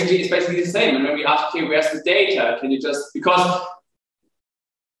 Yeah, it's basically the same. And when we ask, okay, where's the data? Can you just, because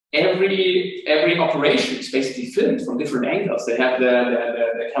every operation is basically filmed from different angles. They have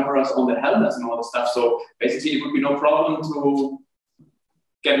the cameras on the helmets and all the stuff. So basically, it would be no problem to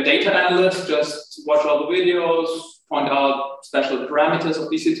get a data analyst, just watch all the videos, point out special parameters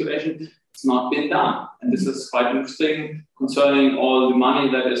of these situations. It's not been done, and this is quite interesting concerning all the money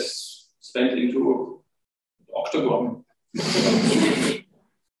that is spent into Octagon.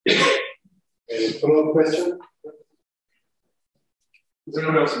 Follow-up question? Is there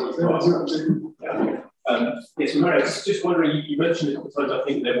anyone else who wants to ask? Yeah. Yes, Mario, just wondering, you mentioned a couple of times, I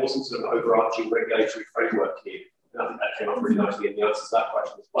think there wasn't sort of an overarching regulatory framework here. And I think that came up really nicely in the answer to that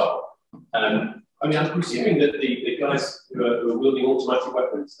question as well. I mean, I'm presuming that the guys who are wielding automatic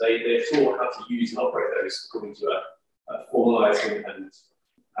weapons, they're taught how to use and operate those according to a formalized and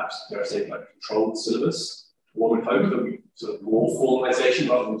perhaps, dare I say, like controlled syllabus. One would hope that we sort of more formalization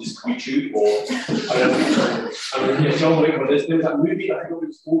rather than just YouTube or I mean, yeah, John Wick, there was that movie I think it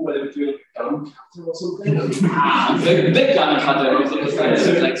was called where they were doing a gun cutter or something. The gun cutter,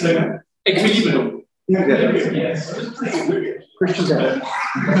 like equilibrium. Yes, it was a pretty good movie. Christian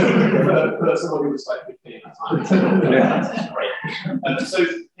for someone who was like 15 at the time. Yeah, great. So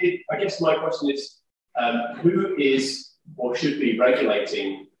I guess my question is, who is or should be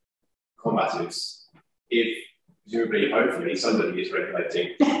regulating combatives? If presumably, hopefully, somebody is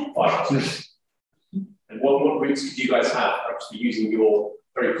regulating firearms. And what routes could you guys have, perhaps for using your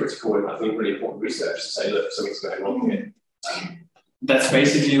very critical and I think really important research to say, look, something's going on here? That's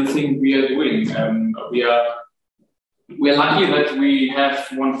basically the thing we are doing. We're lucky that we have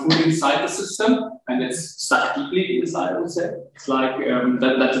one foot inside the system, and it's stuck deeply inside, I would say. It's like,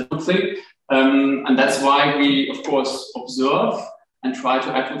 that's a good thing. And that's why we, of course, observe and try to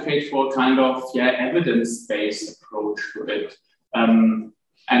advocate for a kind of evidence-based approach to it, and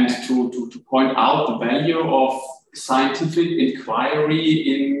to point out the value of scientific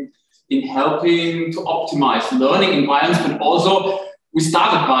inquiry in helping to optimize learning environments, but also we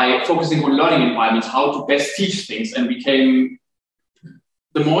started by focusing on learning environments, how to best teach things, and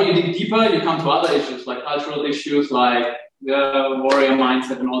the more you dig deeper, you come to other issues like cultural issues, like the warrior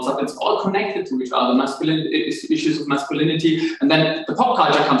mindset and all stuff. It's all connected to each other, issues of masculinity. And then the pop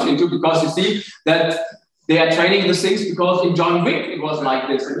culture comes into, because you see that they are training these things because in John Wick, it was like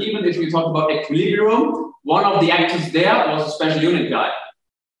this. And even if you talk about equilibrium, one of the actors there was a special unit guy,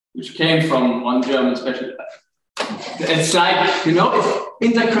 which came from one German special. It's like, you know,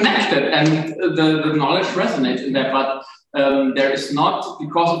 it's interconnected, and the knowledge resonates in that, but there is not,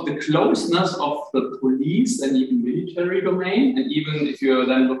 because of the closeness of the police and even military domain, and even if you're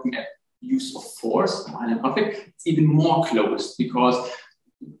then looking at use of force, violent conflict, it's even more closed because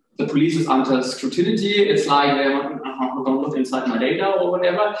the police is under scrutiny. It's like, don't look inside my data or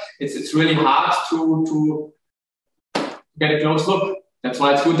whatever. It's really hard to get a close look. That's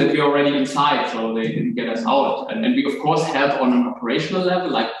why it's good that we're already inside, so they didn't get us out. And we, of course, help on an operational level,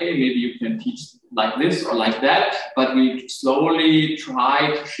 like, hey, maybe you can teach like this or like that, but we slowly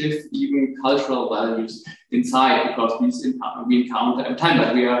try to shift even cultural values inside, because we encounter at time.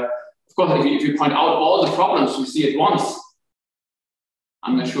 But we are, of course, if you point out all the problems we see at once,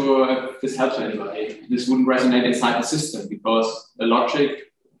 I'm not sure if this helps anybody. This wouldn't resonate inside the system, because the logic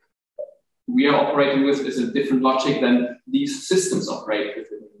we are operating with is a different logic than these systems operate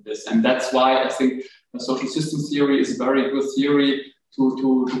within this. And that's why I think the social systems theory is a very good theory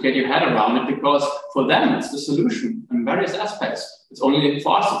to get your head around it, because for them it's the solution in various aspects. It's only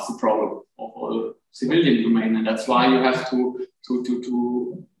for us it's the problem of the civilian domain, and that's why you have to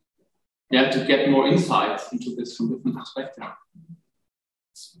get more insights into this from different perspectives.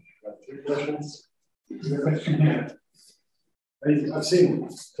 Questions? I've seen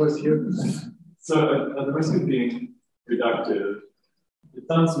first here. So at the risk of being reductive, it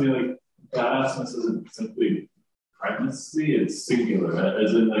sounds to me like badassness isn't simply primacy, it's singular.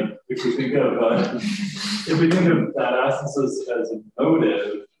 As in, like, if we think of badassness as a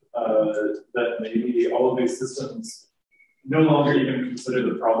motive, that maybe all of these systems no longer even consider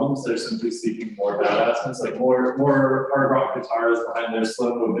the problems, they're simply seeking more badassness, like more hard rock guitars behind their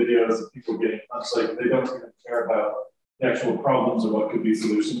slow-mo videos of people getting punched. Like, they don't even care about the actual problems or what could be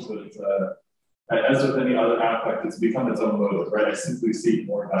solutions, but it's, as with any other affect, it's become its own motive, right? I simply seek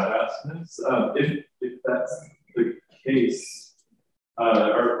more badassness. If that's the case,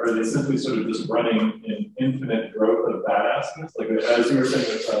 are they simply sort of just running an infinite growth of badassness? Like, as you were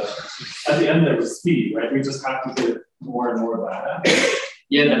saying, at the end there was speed, right? We just have to get more and more badass.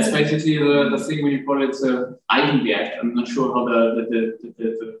 Yeah, that's basically the thing when you call it eigenwert. I'm not sure how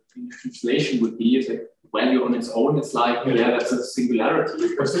the translation would be. It's like value on its own. It's like, yeah, that's a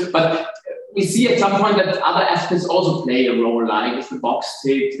singularity. But we see at some point that other aspects also play a role, like if the box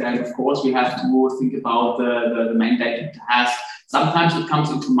ticked, then of course we have to think about the mandated task. Sometimes it comes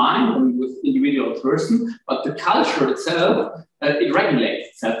into mind with individual person, but the culture itself, it regulates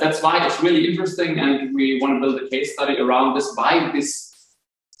itself. That's why it's really interesting, and we want to build a case study around this, why this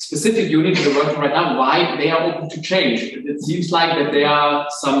specific unit we're working right now, why they are open to change. It seems like that there are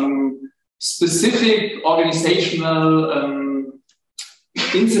some specific organizational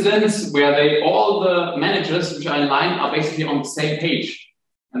incidents where all the managers which are in line are basically on the same page,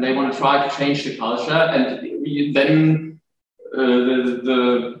 and they want to try to change the culture, and then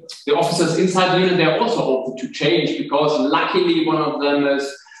the officers inside the unit, they're also open to change, because luckily one of them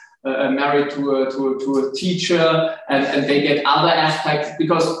is married to a teacher, and they get other aspects,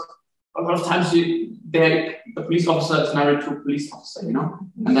 because a lot of times the police officer is married to a police officer, you know,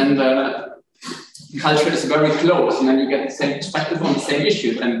 and then the culture is very close, and then you get the same perspective on the same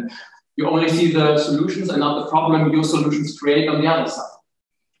issues, and you only see the solutions and not the problem your solutions create on the other side.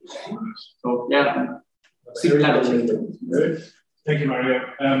 So yeah. Thank you, Mario.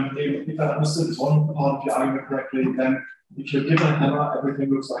 If I understood one part of your argument correctly, then if you're given a hammer, everything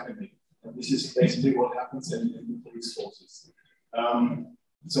looks like a nail. And this is basically what happens in the police forces.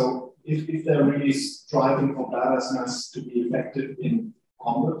 So if they're really striving for badassness to be effective in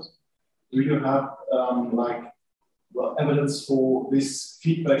combat, do you have evidence for this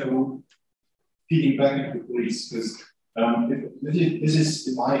feedback loop feeding back into the police? Because this is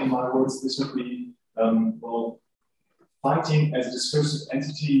in my words, this would be fighting as a discursive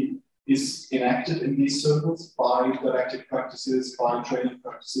entity is enacted in these circles by didactic practices, by training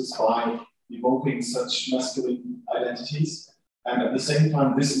practices, by evoking such masculine identities. And at the same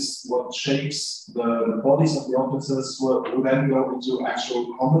time, this is what shapes the bodies of the officers who then go into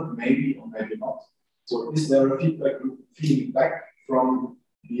actual combat, maybe or maybe not. So is there a feedback loop feeding back from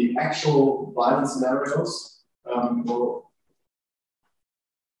the actual violence scenarios, or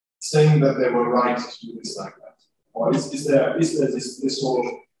saying that they were right to do this like that? Or is there this sort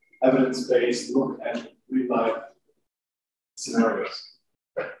of evidence-based look at real-life scenarios?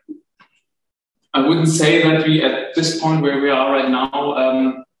 I wouldn't say that we, at this point where we are right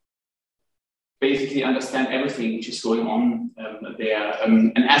now, basically understand everything which is going on there.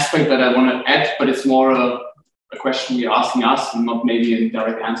 An aspect that I want to add, but it's more a question you're asking us, and not maybe a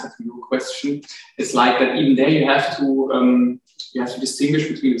direct answer to your question. It's like that even there you have to distinguish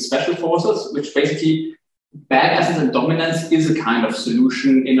between the special forces, which basically badassness and dominance is a kind of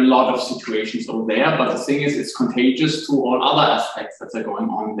solution in a lot of situations over there, but the thing is it's contagious to all other aspects that are going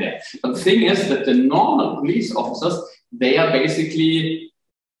on there. But the thing is that the normal police officers, they are basically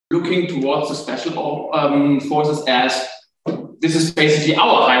looking towards the special forces as this is basically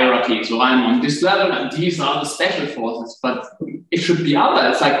our hierarchy. So I'm on this level and these are the special forces, but it should be other.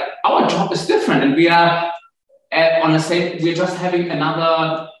 It's like our job is different, and we are on the same, we're just having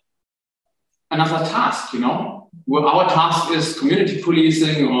another task, you know, where our task is community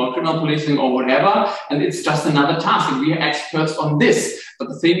policing or criminal policing or whatever, and it's just another task, and we are experts on this. But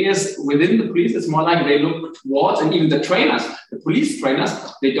the thing is, within the police, it's more like they look towards, and even the trainers, the police trainers,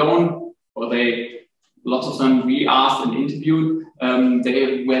 they don't, or they, lots of them we asked and interviewed,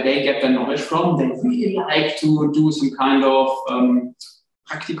 where they get their knowledge from, they really like to do some kind of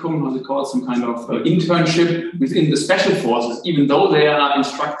practicum, how's it called, some kind of internship within the special forces, even though they are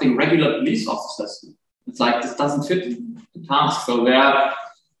instructing regular police officers. It's like, this doesn't fit the task. So there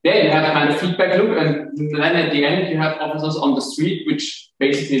you have a kind of feedback loop, and then at the end you have officers on the street, which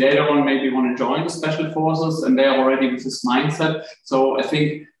basically later on maybe want to join the special forces, and they are already with this mindset. So I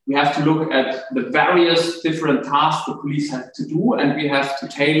think we have to look at the various different tasks the police have to do, and we have to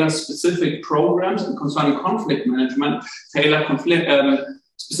tailor specific programs concerning conflict management, tailor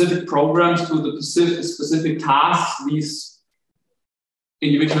specific programs to the specific tasks these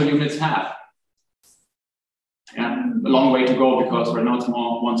individual units have. Yeah, a long way to go, because right now it's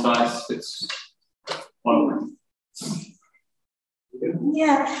more one size fits all.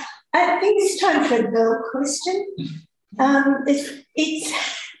 Yeah, I think it's time for a Bill question.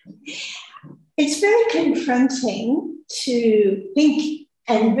 It's very confronting to think,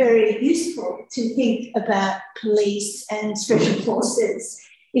 and very useful to think about police and special forces.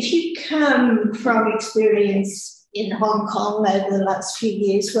 If you come from experience in Hong Kong over the last few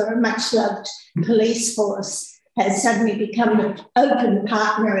years, where a much-loved police force has suddenly become an open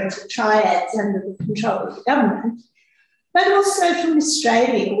partner of the triads under the control of the government, but also from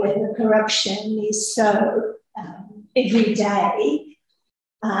Australia, where the corruption is so every day,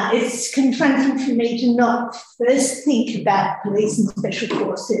 it's confronting for me to not first think about police and special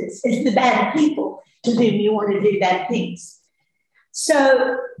forces as the bad people to whom you want to do bad things.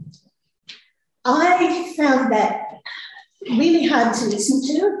 So I found that really hard to listen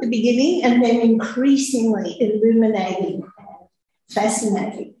to at the beginning, and then increasingly illuminating and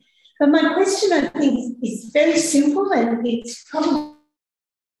fascinating. But my question, I think, is very simple, and it's probably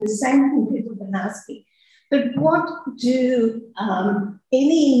the same thing people have been asking. But what do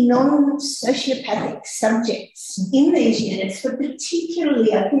any non-sociopathic subjects in these units, but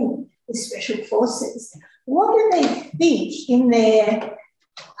particularly, I think, the special forces, what do they think in their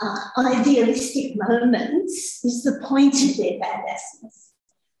idealistic moments is the point of their badassness?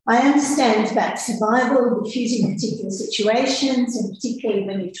 I understand about survival, diffusing particular situations, and particularly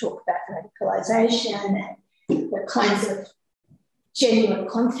when you talk about radicalisation and the kinds of genuine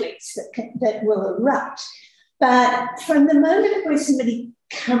conflicts that will erupt. But from the moment where somebody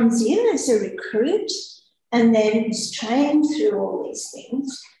comes in as a recruit and then is trained through all these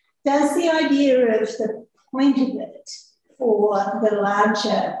things, does the idea of the point of it for the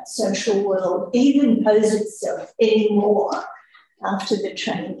larger social world even pose itself anymore after the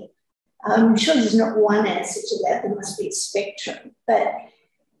training? I'm sure there's not one answer to that. There must be a spectrum. But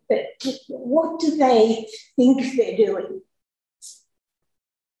what do they think they're doing?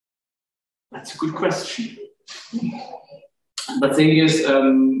 That's a good question. The thing is,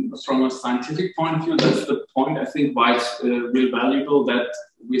 from a scientific point of view, that's the point, I think, why it's real valuable that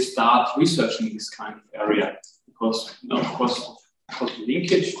we start researching this kind of area. Because, of course,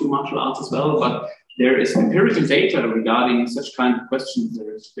 linkage to martial arts as well, but there is empirical data regarding such kind of questions that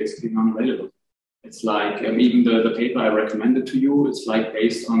is basically non-available. It's like, even the paper I recommended to you, it's like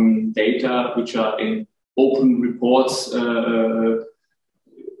based on data which are in open reports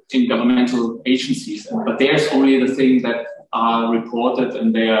in governmental agencies, but there's only the things that are reported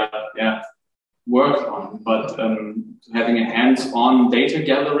and they are worked on. But having a hands-on data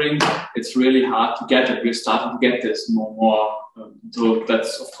gathering, it's really hard to get it. We're starting to get this more. So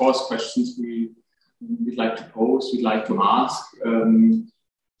that's, of course, questions we'd like to pose, we'd like to ask.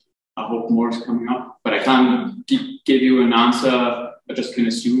 I hope more is coming up, but I can't give you an answer. I just can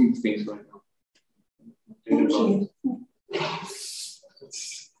assume things right now. Thank you.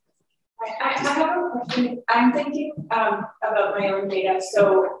 I have a question. I'm thinking about my own data.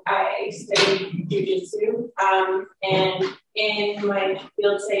 So I studied jiu-jitsu, and in my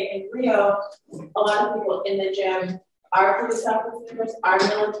field, say in Rio, a lot of people in the gym are police officers, are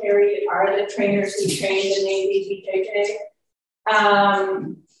military, are the trainers who trained the Navy, BJJ.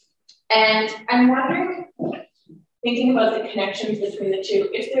 And I'm wondering, thinking about the connections between the two,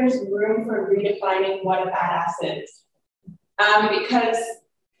 if there's room for redefining what a badass is. Because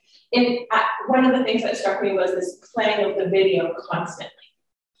one of the things that struck me was this playing of the video constantly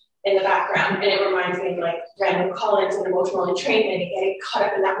in the background. And it reminds me of like Randall Collins and emotional entrainment and getting caught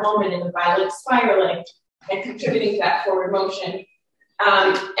up in that moment and the violent spiraling and contributing to that forward motion.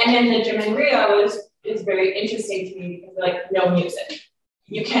 And then the gym in Rio is very interesting to me because like no music.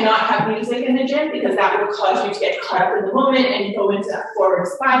 You cannot have music in the gym because that will cause you to get caught up in the moment and go into that forward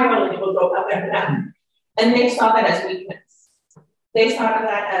spiral and it will go up and down. And they saw that as weakness. They saw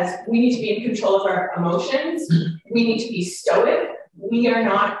that as we need to be in control of our emotions. We need to be stoic. We are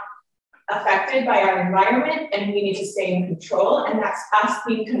not affected by our environment and we need to stay in control. And that's us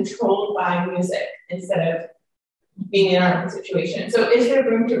being controlled by music instead of being in our own situation. So is there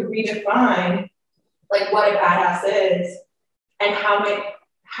room to redefine like what a badass is and how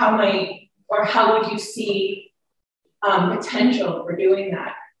would you see potential for doing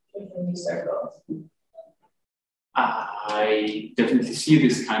that within these circles? I definitely see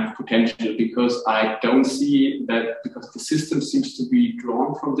this kind of potential because I don't see that, because the system seems to be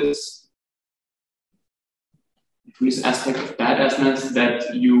drawn from this aspect of badassness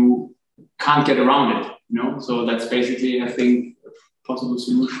that you can't get around it, you know? So that's basically, I think, a possible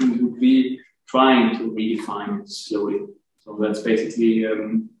solution would be trying to redefine it slowly. So that's basically,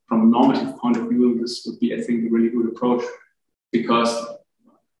 from a normative point of view, this would be, I think, a really good approach, because,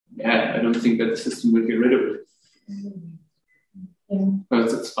 yeah, I don't think that the system will get rid of it. But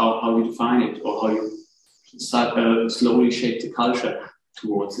it's about how you define it, or how you slowly shape the culture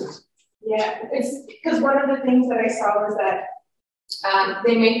towards it. Yeah, it's because one of the things that I saw was that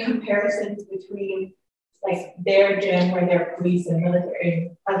they made comparisons between like their gym where they're police and military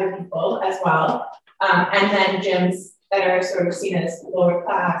and other people as well, and then gyms that are sort of seen as lower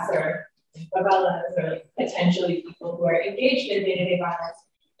class or favelas or like potentially people who are engaged in day-to-day violence,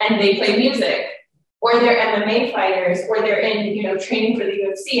 and they play music, or they're MMA fighters, or they're in, you know, training for the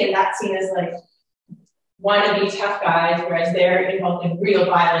UFC, and that's seen as like wannabe tough guys, whereas they're involved in real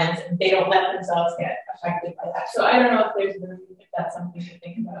violence and they don't let themselves get affected by that. So I don't know if that's something to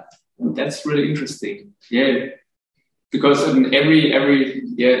think about. That's really interesting. Yeah, because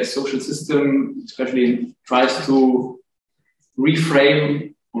every social system, especially, tries to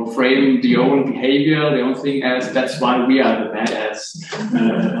reframe or frame the own behavior, the own thing as that's why we are the badass.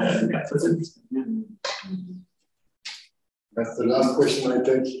 That's interesting. Yeah. That's the last question I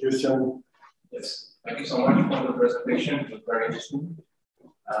take, Christian. Yes. Thank you so much for the presentation. It was very interesting.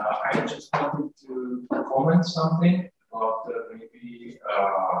 I just wanted to comment something about maybe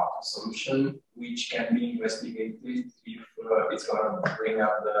a solution which can be investigated if it's going to bring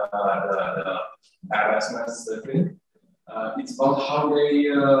up the badassness thing. It's about how they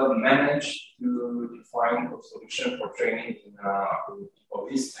manage to define a solution for training in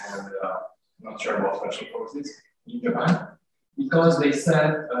police and not sure about special forces in Japan. Because they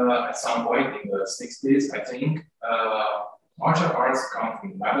said at some point in the 60s, I think, martial arts come from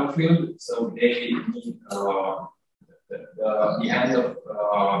the battlefield, so they need the end of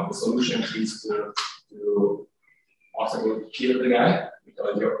the solution is to possibly kill the guy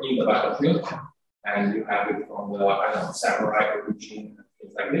because you're in the battlefield and you have it from the, I don't know, samurai origin,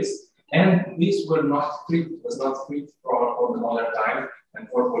 things like this. And this was not fit for the modern time and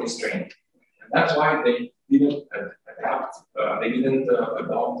for police training. And that's why they didn't adapt, they didn't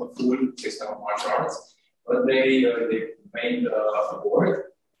adopt a full system of martial arts, but they made a board,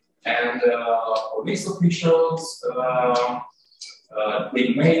 and police officials,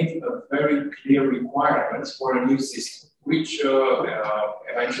 they made a very clear requirements for a new system, which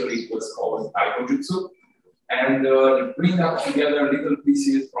eventually was called Taikojutsu, and they bring up together little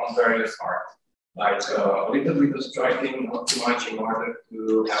pieces from various arts, like a little bit of striking, not too much, in order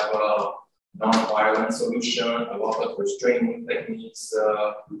to have a non-violent solution, a lot of restraining techniques,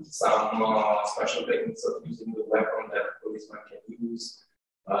 some special techniques of using the weapon that a policeman can use,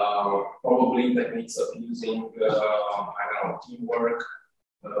 probably techniques of using, I don't know, teamwork,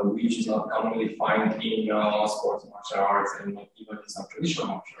 which is not commonly found in sports martial arts and not even in some traditional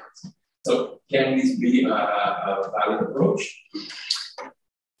martial arts. So can this be a valid approach?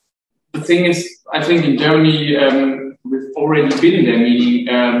 The thing is, I think in Germany, we've already been there, meaning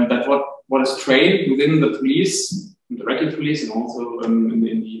that what is trained within the police, the regular police, and also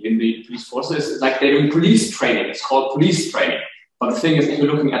in the police forces, like they're doing police training. It's called police training. But the thing is, if you're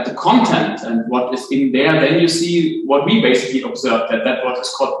looking at the content and what is in there, then you see what we basically observed, that what is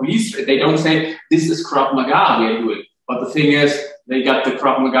called police training. They don't say, this is Krav Maga we are doing. But the thing is, they got the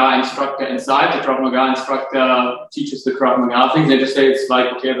Krav Maga instructor inside. The Krav Maga instructor teaches the Krav Maga things. They just say, it's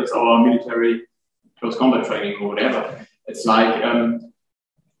like, okay, that's our military close combat training or whatever. It's like,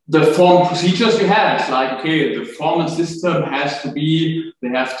 the form procedures we have, it's like, okay, the formal system has to be, they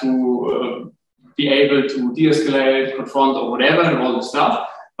have to be able to de-escalate, confront, or whatever, and all this stuff.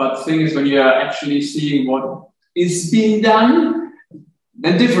 But the thing is, when you're actually seeing what is being done,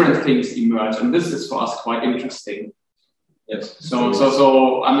 then different things emerge, and this is for us quite interesting. Yes.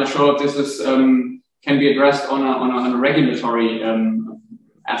 So I'm not sure if this is can be addressed on a regulatory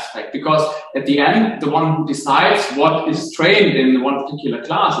aspect, because at the end, the one who decides what is trained in one particular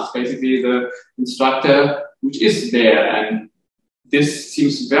class is basically the instructor which is there, and this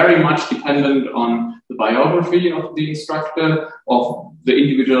seems very much dependent on the biography of the instructor, of the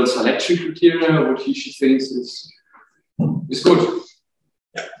individual selection criteria, what she thinks is good.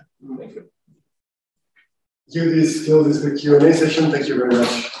 Yeah, thank you. This closes the Q&A session. Thank you very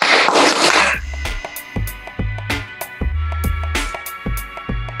much.